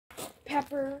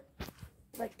pepper,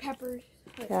 peppers,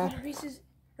 pepper pieces,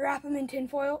 wrap them in tin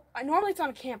foil. Normally it's on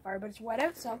a campfire, but it's wet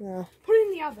out, so put it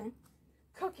in the oven,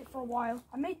 cook it for a while.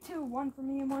 I made two, one for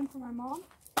me and one for my mom.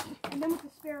 And then with the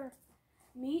spare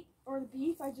meat or the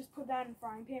beef, I just put that in a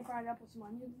frying pan, fried it up with some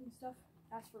onions and stuff.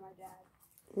 That's for my dad.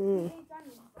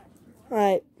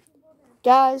 Alright,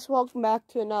 guys, welcome back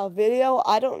to another video.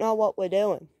 I don't know what we're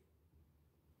doing.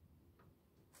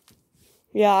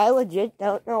 Yeah, I legit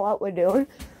don't know what we're doing.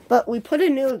 But we put a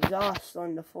new exhaust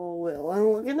on the four-wheel,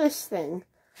 and look at this thing.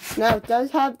 Now, it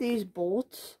does have these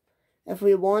bolts if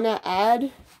we want to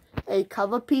add a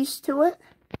cover piece to it,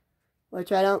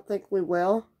 which I don't think we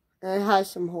will. And it has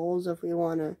some holes if we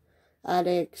want to add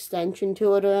an extension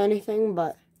to it or anything,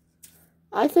 but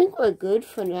I think we're good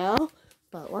for now.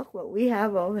 But look what we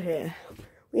have over here.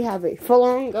 We have a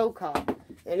full-on go-kart,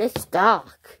 and it's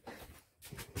dark.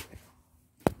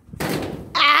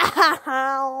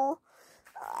 Ow!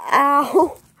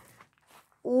 Ow!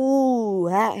 Ooh,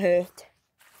 that hurt.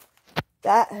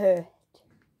 That hurt.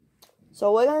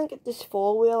 So we're gonna get this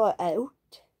four-wheeler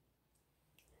out,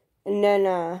 and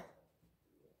then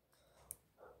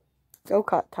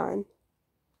go-kart time.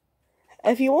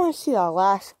 If you want to see our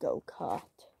last go-kart,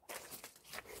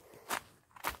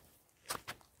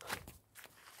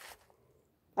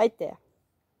 right there.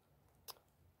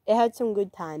 It had some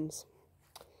good times.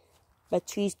 But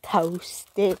she's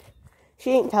toasted.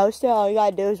 She ain't toasted. All you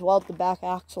gotta do is weld the back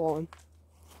axle on.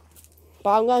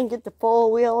 But I'm gonna get the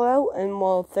full wheel out and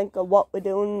we'll think of what we're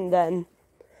doing then.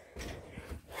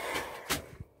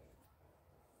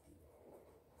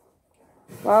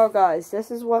 Well, guys, this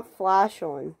is what flash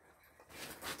on.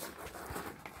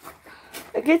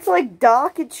 It gets like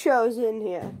dark, it shows in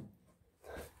here.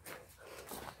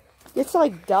 It's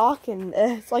like dark in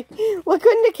there. It's like, look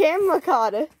in the camera,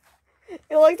 Carter.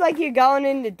 It looks like you're going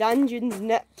into Dungeons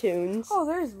Neptunes. Oh,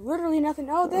 there's literally nothing.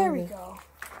 Oh, there we go.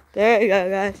 There you go,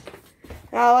 guys.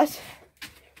 Now let's...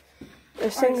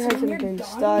 This thing hasn't been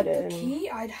started. With the key,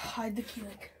 I'd hide the key.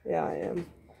 Yeah, I am.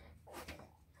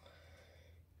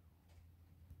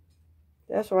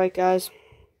 That's right, guys.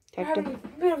 I have a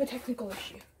bit of a technical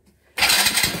issue.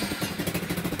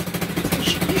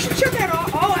 You should shut that off.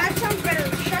 Oh, that sounds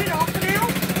better. Shut it off for now.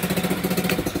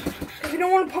 If you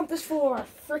don't want to pump this full of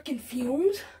freaking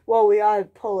fumes. Well, we gotta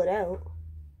pull it out.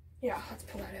 Yeah, let's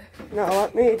pull that out. No,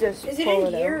 let me just Is it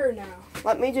in here or no?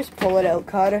 Let me just pull it out,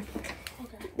 Carter.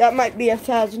 Okay. That might be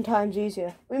 1,000 times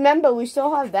easier. Remember, we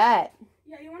still have that.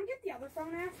 Yeah, you want to get the other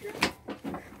phone after?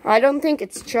 I don't think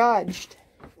it's charged.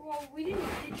 Well, we didn't.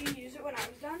 Did you use it when I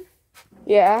was done?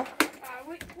 Yeah.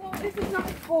 Well, if it's not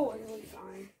full, it'll be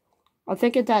fine. I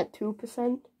think it's at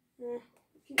 2%. Yeah.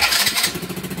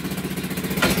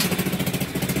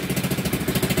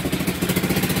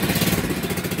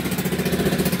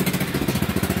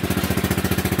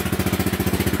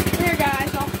 Here,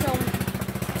 guys, I'll film.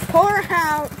 Pull her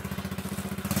out.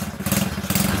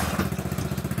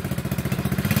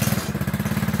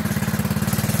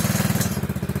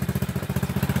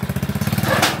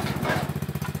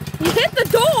 You hit the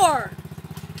door!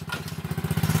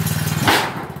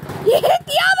 You hit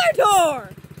the other door!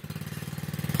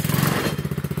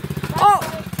 Oh!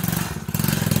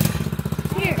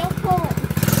 Here. Don't pull it.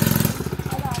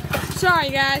 Sorry,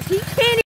 guys. He can't